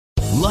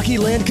Lucky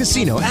Land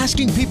Casino,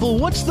 asking people,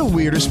 what's the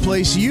weirdest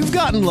place you've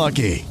gotten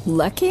lucky?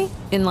 Lucky?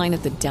 In line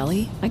at the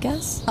deli, I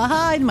guess?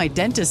 Aha, in my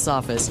dentist's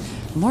office.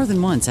 More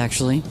than once,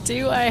 actually.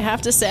 Do I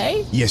have to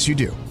say? Yes, you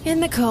do. In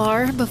the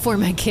car before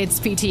my kids'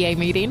 PTA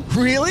meeting.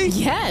 Really?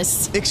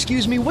 Yes.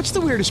 Excuse me, what's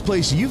the weirdest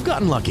place you've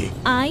gotten lucky?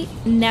 I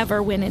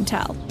never win and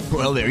tell.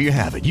 Well, there you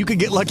have it. You can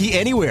get lucky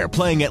anywhere,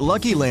 playing at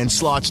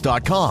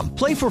LuckyLandSlots.com.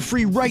 Play for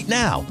free right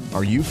now.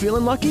 Are you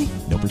feeling lucky?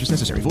 No purchase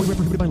necessary. Void where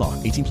prohibited by law.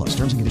 18 plus.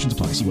 Terms and conditions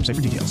apply. See website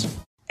for details.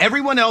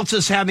 Everyone else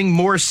is having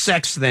more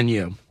sex than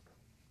you.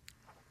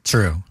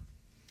 True.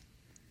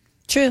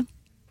 True.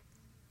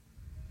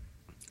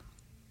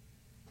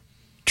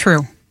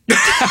 True.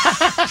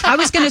 I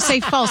was going to say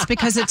false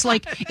because it's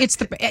like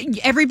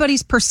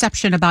everybody's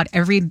perception about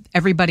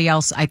everybody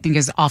else, I think,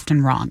 is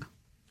often wrong.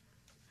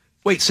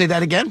 Wait, say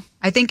that again?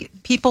 I think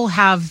people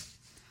have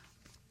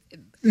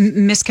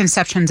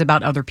misconceptions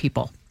about other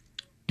people.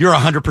 You're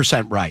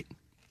 100% right.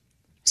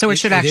 So it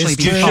should actually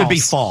be false. It should be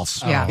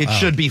false. Yeah. It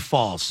should be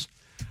false.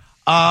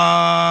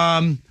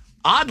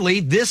 Oddly,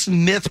 this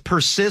myth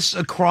persists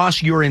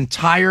across your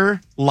entire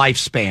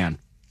lifespan.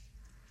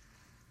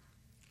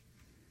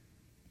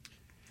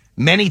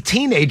 Many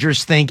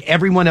teenagers think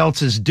everyone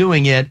else is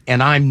doing it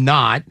and I'm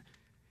not.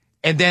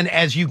 And then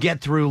as you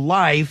get through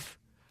life,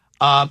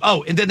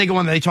 and then they go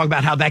on and they talk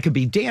about how that could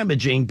be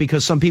damaging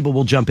because some people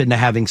will jump into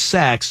having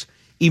sex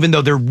even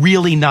though they're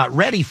really not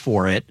ready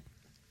for it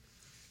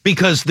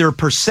because their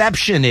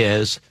perception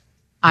is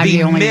I'm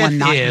the only one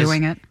not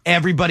doing it.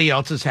 Everybody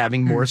else is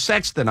having more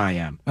sex than I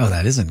am. Oh,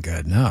 that isn't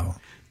good. No.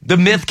 The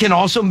myth can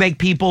also make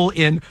people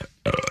in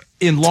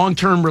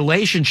long-term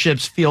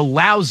relationships feel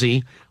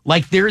lousy,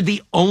 like they're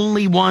the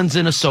only ones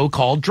in a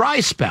so-called dry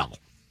spell,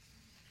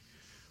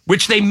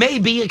 which they may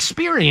be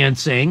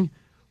experiencing,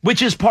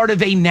 which is part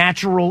of a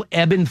natural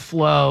ebb and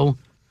flow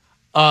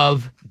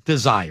of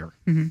desire.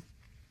 Mm-hmm.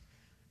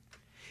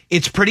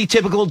 It's pretty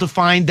typical to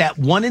find that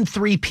 1 in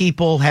 3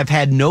 people have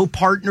had no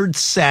partnered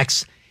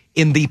sex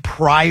in the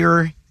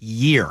prior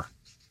year.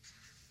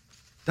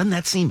 Doesn't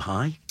that seem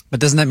high? But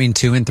doesn't that mean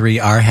 2 in 3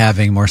 are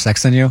having more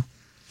sex than you?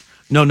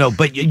 No,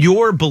 but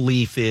your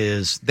belief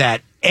is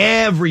that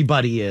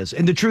everybody is.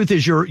 And the truth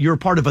is you're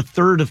part of a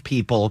third of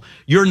people.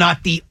 You're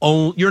not the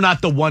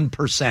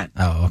 1%.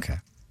 Oh, okay.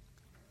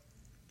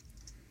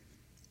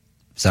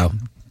 So,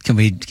 can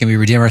we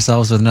redeem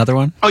ourselves with another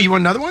one? Oh, you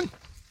want another one?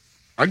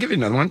 I'll give you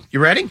another one. You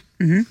ready?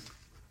 Mm-hmm.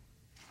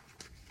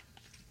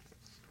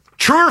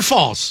 True or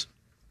false?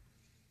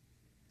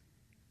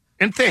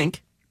 And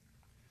think.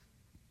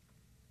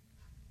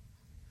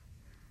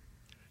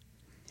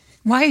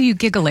 Why are you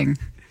giggling?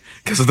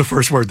 Because of the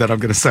first word that I'm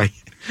going to say.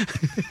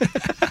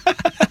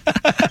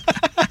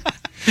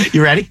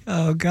 You ready?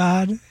 Oh,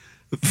 God.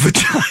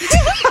 Vagina.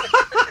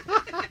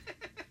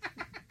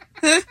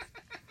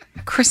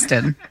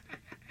 Kristen.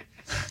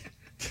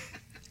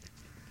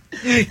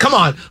 Come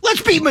on.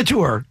 Let's be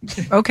mature.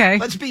 Okay.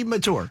 Let's be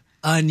mature.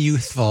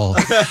 Unyouthful,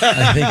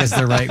 I think is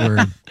the right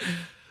word.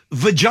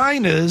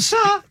 Vaginas.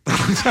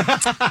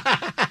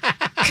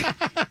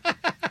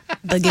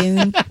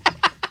 Lagoon.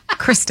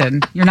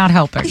 Kristen, you're not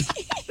helping.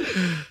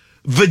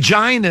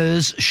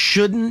 Vaginas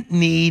shouldn't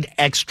need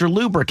extra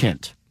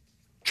lubricant.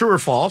 True or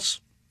false?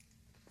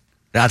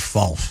 That's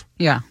false.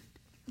 Yeah.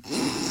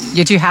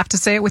 Did you have to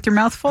say it with your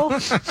mouth full?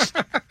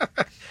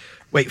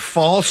 Wait,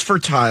 false for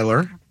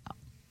Tyler.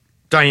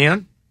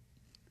 Diane?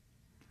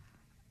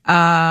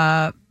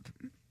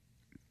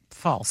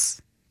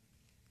 False.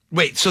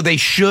 Wait, so they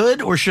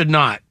should or should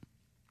not?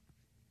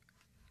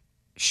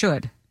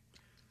 Should.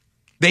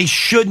 They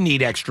should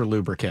need extra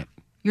lubricant.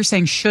 You're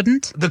saying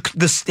shouldn't?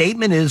 The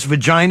statement is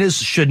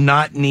vaginas should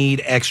not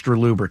need extra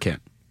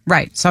lubricant.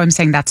 Right. So I'm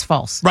saying that's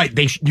false. Right.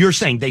 You're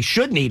saying they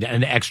should need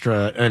an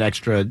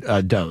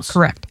extra dose.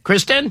 Correct.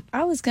 Kristen?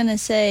 I was going to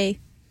say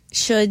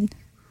should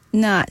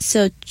not.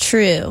 So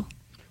true.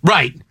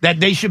 Right.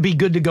 That they should be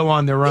good to go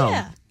on their own.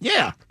 Yeah.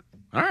 Yeah.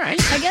 All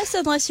right. I guess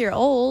unless you're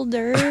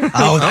older.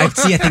 I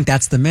think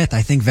that's the myth.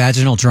 I think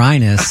vaginal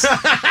dryness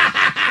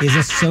is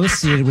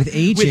associated with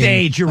aging. With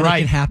age, you're right.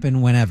 It can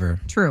happen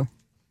whenever. True.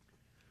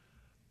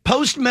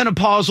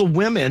 Postmenopausal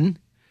women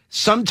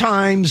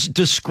sometimes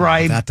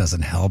describe... that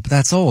doesn't help.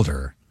 That's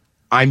older.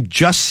 I'm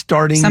just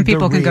starting Some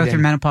people the can go reading.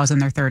 through menopause in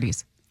their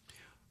 30s.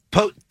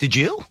 Did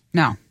you?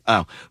 No.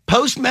 Oh.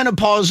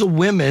 Postmenopausal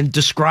women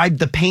describe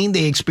the pain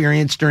they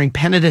experience during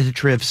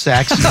penetrative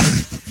sex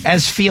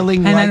as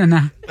feeling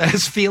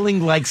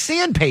like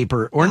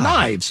sandpaper or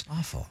knives.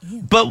 Awful.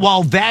 But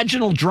while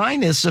vaginal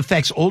dryness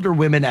affects older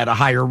women at a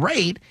higher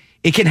rate,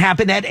 it can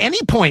happen at any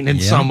point in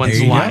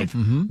someone's life,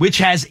 which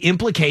has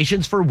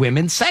implications for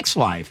women's sex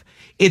life.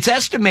 It's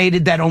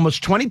estimated that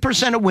almost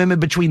 20% of women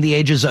between the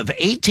ages of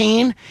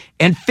 18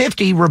 and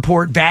 50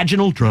 report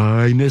vaginal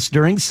dryness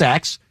during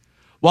sex,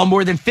 while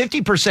more than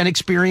 50%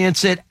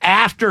 experience it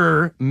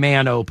after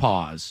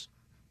menopause.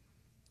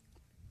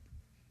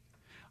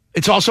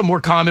 It's also more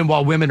common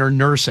while women are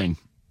nursing.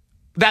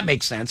 That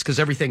makes sense because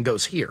everything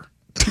goes here.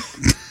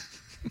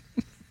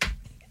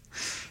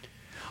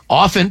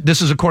 Often,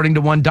 this is according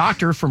to one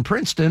doctor from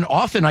Princeton,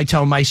 often I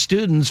tell my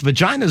students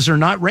vaginas are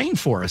not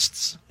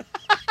rainforests.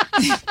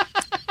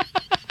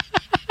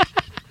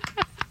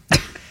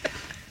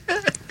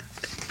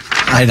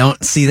 I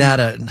don't see that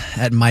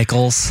at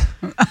Michael's.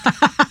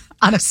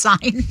 On a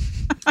sign.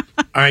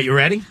 All right, you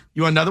ready?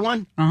 You want another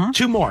one? Uh-huh.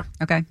 2 more.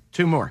 Okay.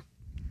 2 more.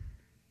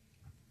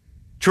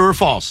 True or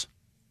false?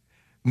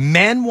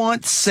 Men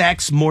want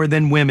sex more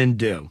than women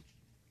do.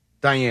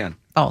 Diane.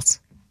 False.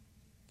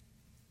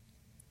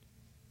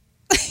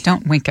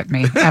 Don't wink at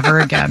me ever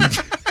again.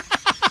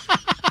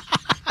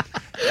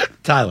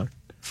 Tyler.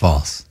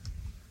 False.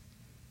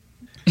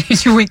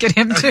 Did you wink at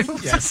him too?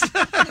 Yes.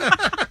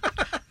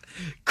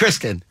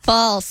 Kristen.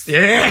 False.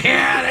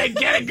 Yeah, they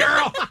get it,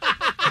 girl.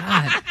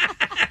 God.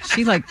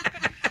 She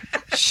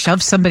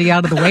shoved somebody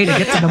out of the way to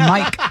get to the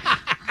mic.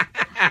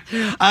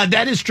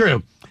 That is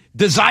true.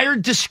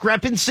 Desired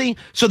discrepancy.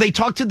 So they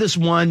talked to this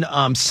one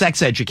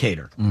sex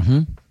educator.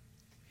 Mm-hmm.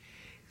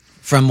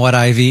 From what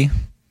Ivy?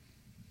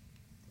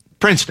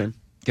 Princeton.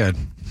 Good.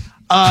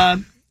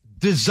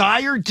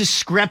 Desired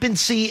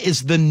discrepancy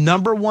is the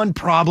number one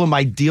problem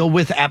I deal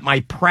with at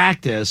my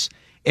practice,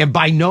 and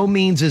by no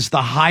means is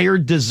the higher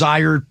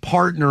desired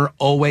partner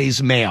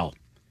always male.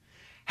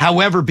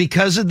 However,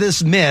 because of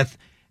this myth,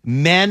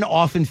 men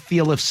often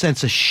feel a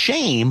sense of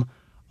shame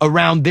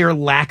around their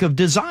lack of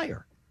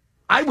desire.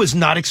 I was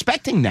not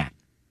expecting that.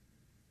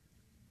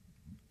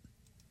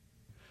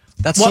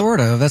 That's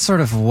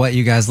sort of what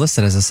you guys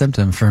listed as a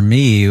symptom for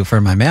me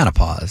for my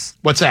menopause.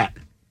 What's that?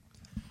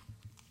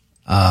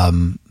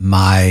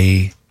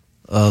 My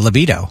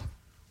libido.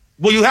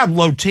 Well, you have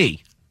low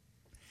T.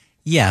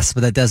 Yes, but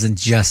that doesn't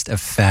just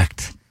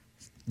affect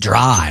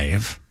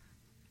drive.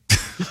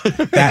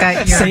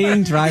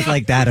 Saying drive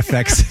like that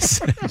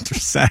affects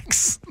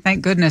sex.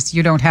 Thank goodness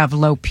you don't have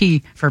low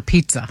P for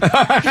pizza.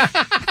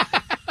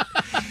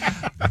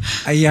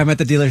 Yeah, I'm at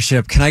the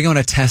dealership. Can I go on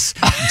a test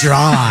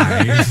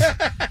drive?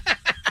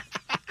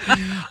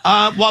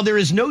 While there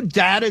is no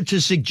data to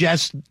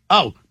suggest...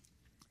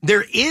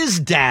 there is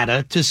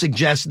data to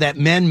suggest that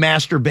men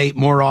masturbate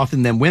more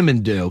often than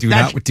women do.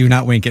 Do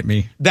not wink at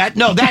me. That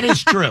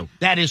is true.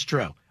 That is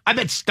true. I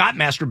bet Scott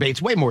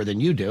masturbates way more than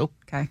you do.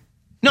 Okay.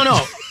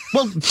 No.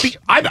 Well,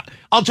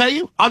 I'll tell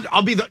you.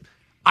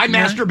 I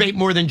masturbate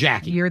more than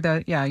Jackie. You're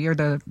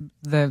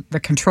the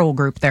control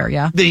group there,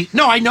 yeah?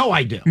 I know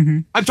I do. Mm-hmm.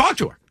 I've talked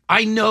to her.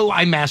 I know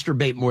I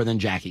masturbate more than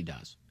Jackie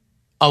does.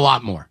 A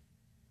lot more.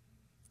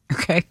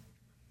 Okay.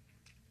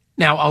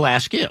 Now, I'll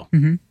ask you.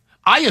 Mm-hmm.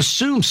 I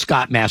assume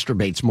Scott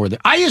masturbates more than...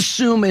 I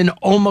assume in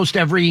almost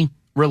every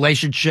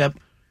relationship...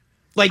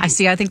 I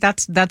think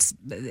that's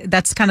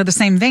kind of the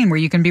same vein where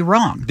you can be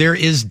wrong. There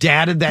is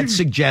data that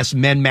suggests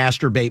men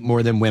masturbate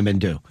more than women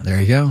do. There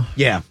you go.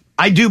 Yeah.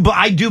 I do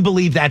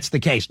believe that's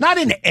the case. Not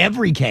in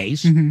every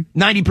case,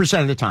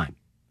 90% of the time.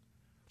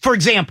 For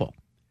example,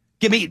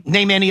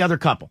 name any other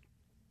couple.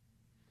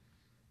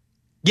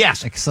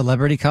 Yes. Like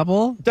celebrity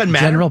couple? Doesn't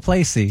matter. General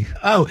Placey.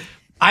 Oh,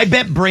 I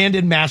bet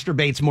Brandon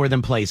masturbates more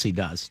than Placey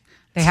does.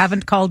 They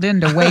haven't called in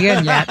to weigh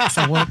in yet,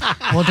 so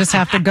we'll just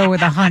have to go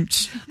with a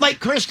hunch. Like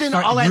Kristen,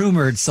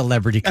 rumored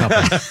celebrity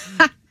couple.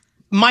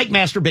 Mike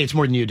masturbates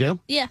more than you do.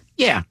 Yeah.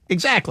 Yeah,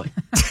 exactly.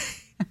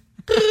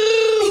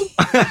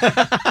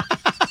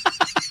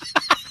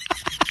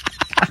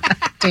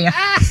 Damn.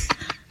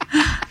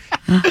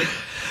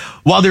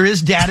 While there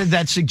is data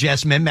that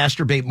suggests men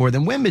masturbate more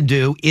than women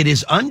do, it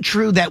is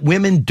untrue that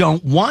women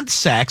don't want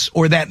sex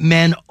or that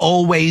men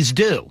always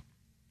do.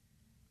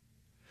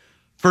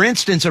 For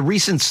instance, a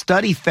recent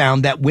study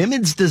found that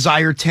women's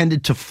desire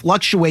tended to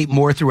fluctuate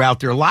more throughout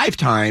their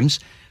lifetimes,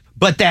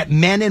 but that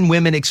men and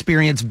women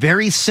experience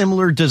very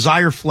similar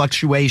desire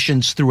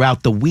fluctuations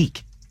throughout the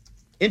week.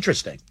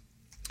 Interesting.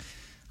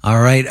 All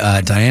right,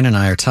 Diane and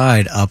I are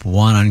tied up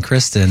 1 on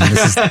Kristen.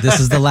 This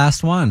is the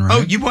last one, right?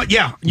 Oh, you want?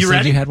 Yeah, you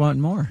ready? Said you had one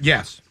more.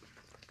 Yes.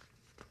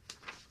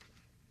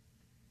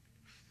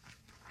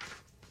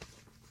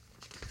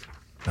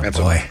 Oh,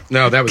 boy.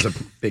 No, that was a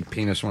big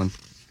penis one.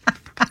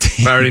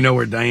 I already know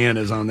where Diane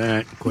is on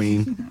that,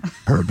 Queen.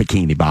 Her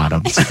bikini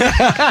bottoms.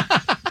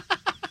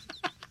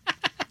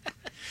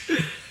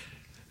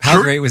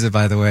 How great was it,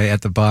 by the way,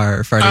 at the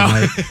bar Friday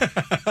night?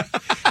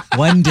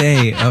 One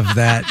day of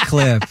that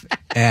clip,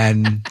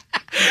 and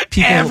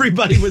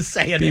everybody was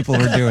saying people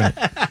were doing it.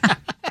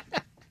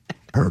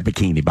 Her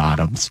bikini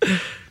bottoms.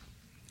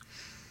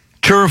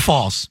 True or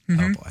false?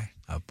 Mm-hmm.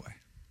 Oh boy.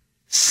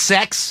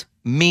 Sex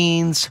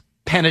means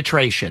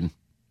penetration.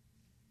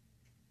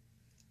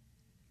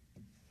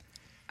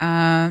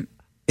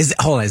 Is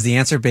the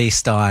answer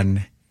based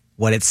on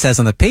what it says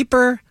on the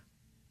paper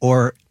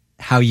or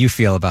how you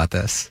feel about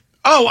this?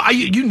 Oh,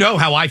 you know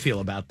how I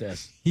feel about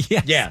this.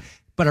 Yes. Yeah.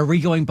 But are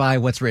we going by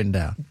what's written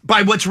down?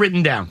 By what's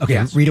written down. Okay,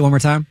 yes. Read it one more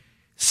time.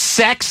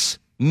 Sex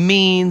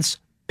means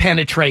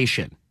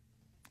penetration.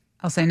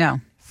 I'll say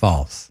no.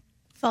 False.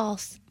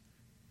 False.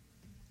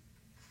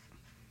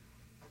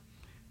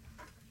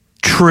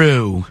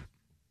 True.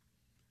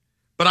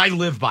 But I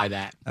live by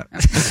that.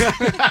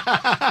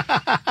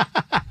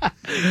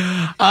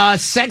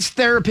 Sex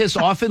therapists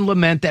often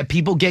lament that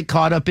people get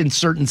caught up in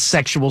certain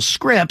sexual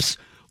scripts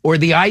or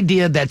the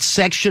idea that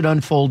sex should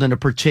unfold in a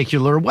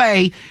particular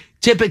way,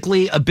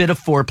 typically a bit of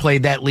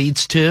foreplay that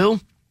leads to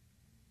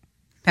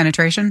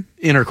Penetration?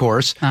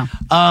 intercourse.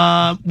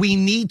 Oh. We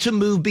need to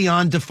move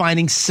beyond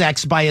defining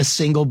sex by a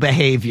single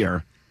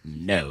behavior.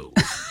 No.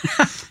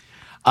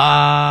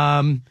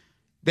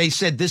 They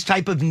said this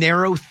type of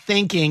narrow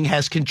thinking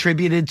has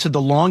contributed to the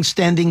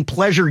long-standing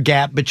pleasure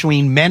gap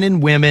between men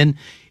and women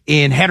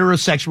in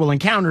heterosexual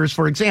encounters.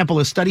 For example,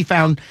 a study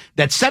found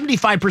that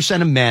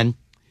 75% of men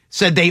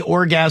said they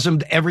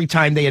orgasmed every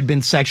time they had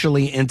been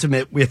sexually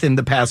intimate within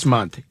the past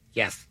month.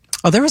 Yes.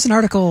 Oh, there was an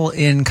article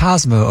in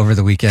Cosmo over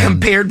the weekend.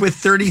 Compared with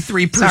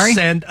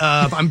 33%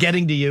 of, I'm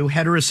getting to you,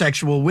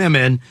 heterosexual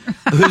women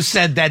who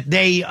said that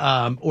they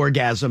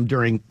orgasmed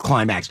during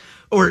climax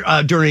or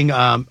during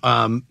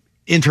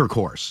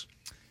intercourse.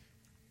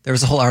 There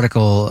was a whole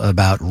article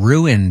about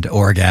ruined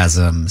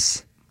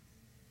orgasms,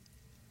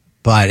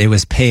 but it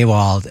was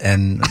paywalled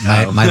and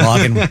my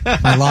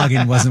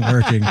login wasn't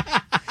working.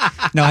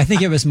 No, I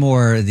think it was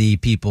more the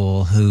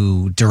people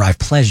who derive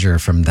pleasure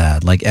from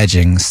that, like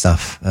edging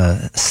stuff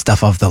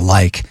of the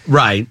like.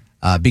 Right.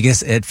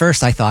 Because at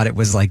first I thought it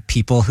was like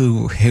people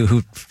who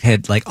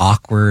had like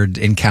awkward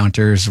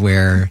encounters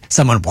where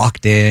someone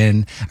walked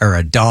in or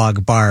a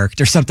dog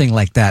barked or something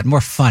like that. More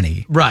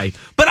funny. Right.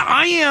 But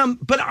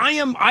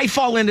I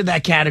fall into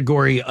that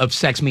category of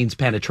sex means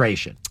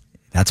penetration.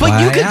 That's why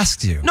I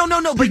asked you. No.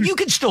 But you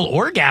can still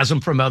orgasm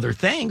from other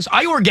things.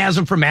 I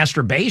orgasm from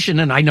masturbation,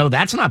 and I know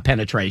that's not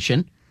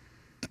penetration.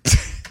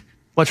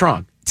 What's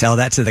wrong? Tell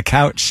that to the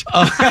couch.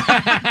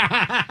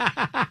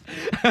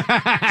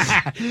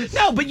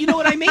 No, but you know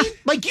what I mean?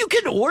 Like, you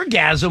can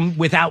orgasm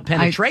without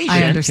penetration.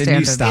 I understand. Can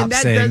you stop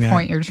saying the that?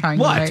 point you're trying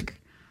to make.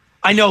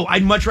 I know.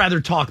 I'd much rather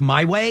talk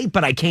my way,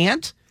 but I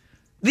can't.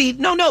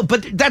 No,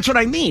 but that's what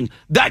I mean.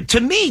 That,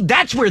 to me,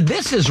 that's where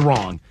this is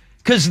wrong.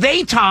 Because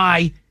they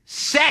tie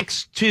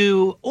sex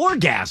to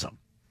orgasm.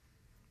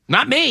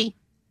 Not me.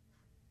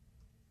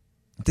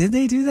 Did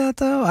they do that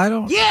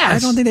though? Yes. I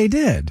don't think they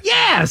did.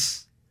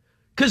 Yes.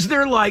 Because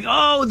they're like,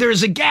 oh,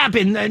 there's a gap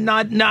and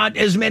not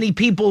as many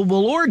people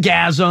will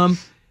orgasm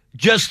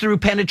just through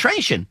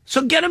penetration.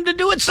 So get them to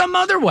do it some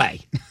other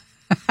way.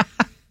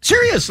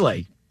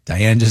 Seriously.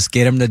 Diane, just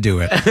get him to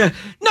do it.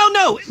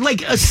 No,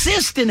 like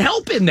assist and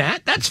help in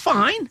that. That's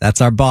fine.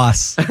 That's our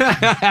boss.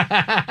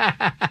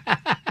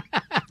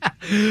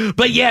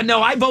 But yeah,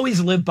 no, I've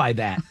always lived by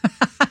that.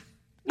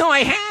 No,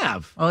 I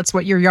have. Well, it's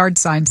what your yard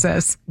sign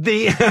says.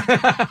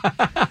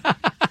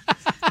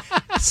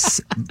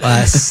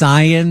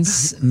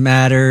 Science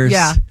matters.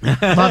 Yeah.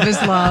 Love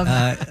is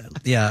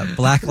love.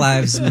 Black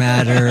Lives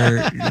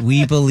Matter.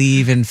 We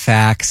believe in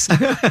facts.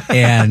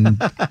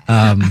 And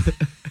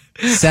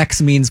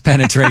sex means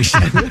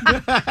penetration.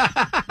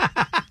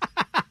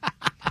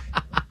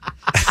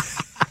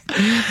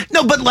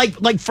 No, but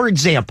like for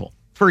example,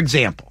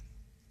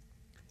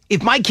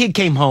 if my kid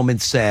came home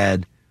and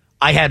said,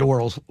 I had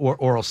oral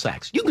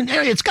sex,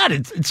 it's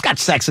got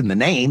sex in the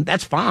name.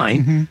 That's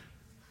fine. Mm-hmm.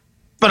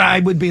 But I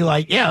would be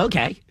like, yeah,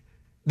 okay.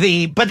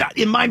 But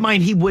in my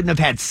mind, he wouldn't have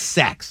had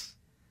sex.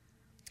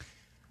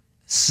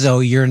 So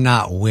you're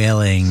not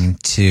willing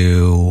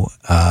to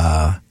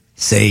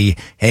say,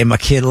 hey, my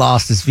kid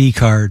lost his V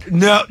card.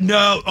 No.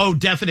 Oh,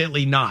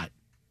 definitely not.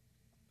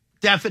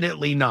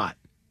 Definitely not.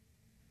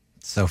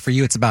 So for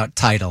you, it's about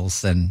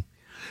titles and...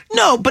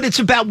 No, but it's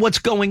about what's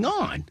going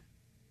on.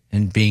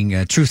 And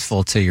being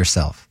truthful to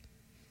yourself.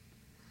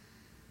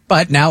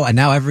 But now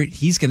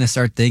he's going to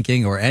start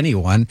thinking, or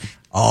anyone,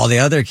 all the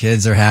other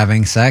kids are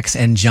having sex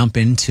and jump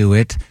into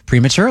it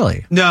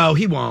prematurely. No,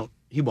 he won't.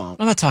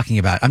 I'm not talking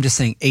about, I'm just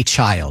saying a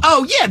child.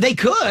 Oh, yeah, they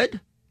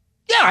could.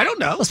 Yeah, I don't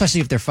know. Well,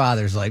 especially if their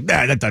father's like,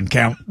 nah, that doesn't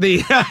count.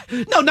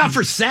 No, not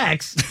for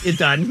sex. It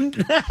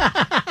doesn't.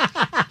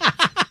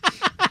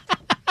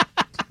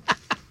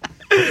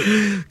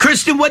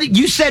 Kristen, what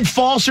you said,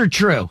 false or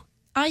true?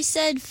 I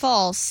said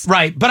false.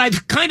 Right, but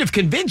I've kind of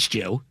convinced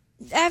you.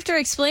 After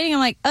explaining, I'm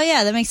like, oh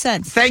yeah, that makes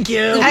sense. Thank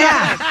you.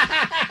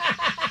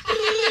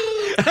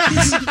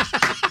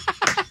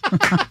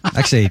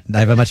 Actually, I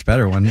have a much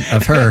better one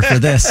of her for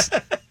this.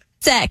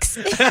 Sex.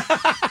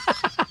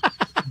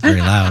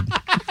 Very loud.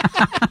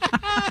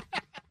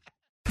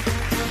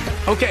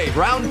 Okay,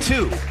 round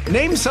two.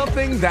 Name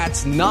something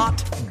that's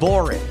not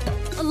boring.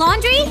 A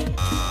laundry?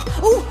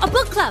 Ooh, a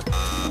book club.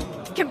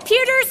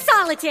 Computer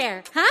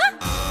solitaire, huh?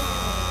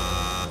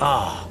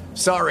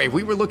 Sorry,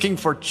 we were looking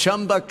for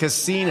Chumba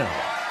Casino.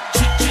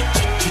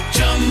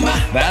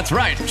 That's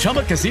right.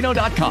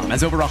 ChumbaCasino.com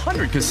has over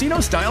 100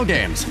 casino-style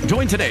games.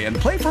 Join today and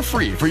play for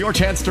free for your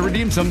chance to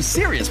redeem some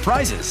serious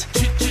prizes.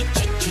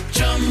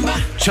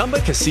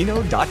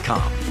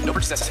 ChumbaCasino.com. No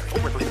purchase necessary.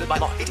 Void where prohibited by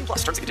law. 18+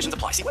 terms and conditions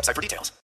apply. See website for details.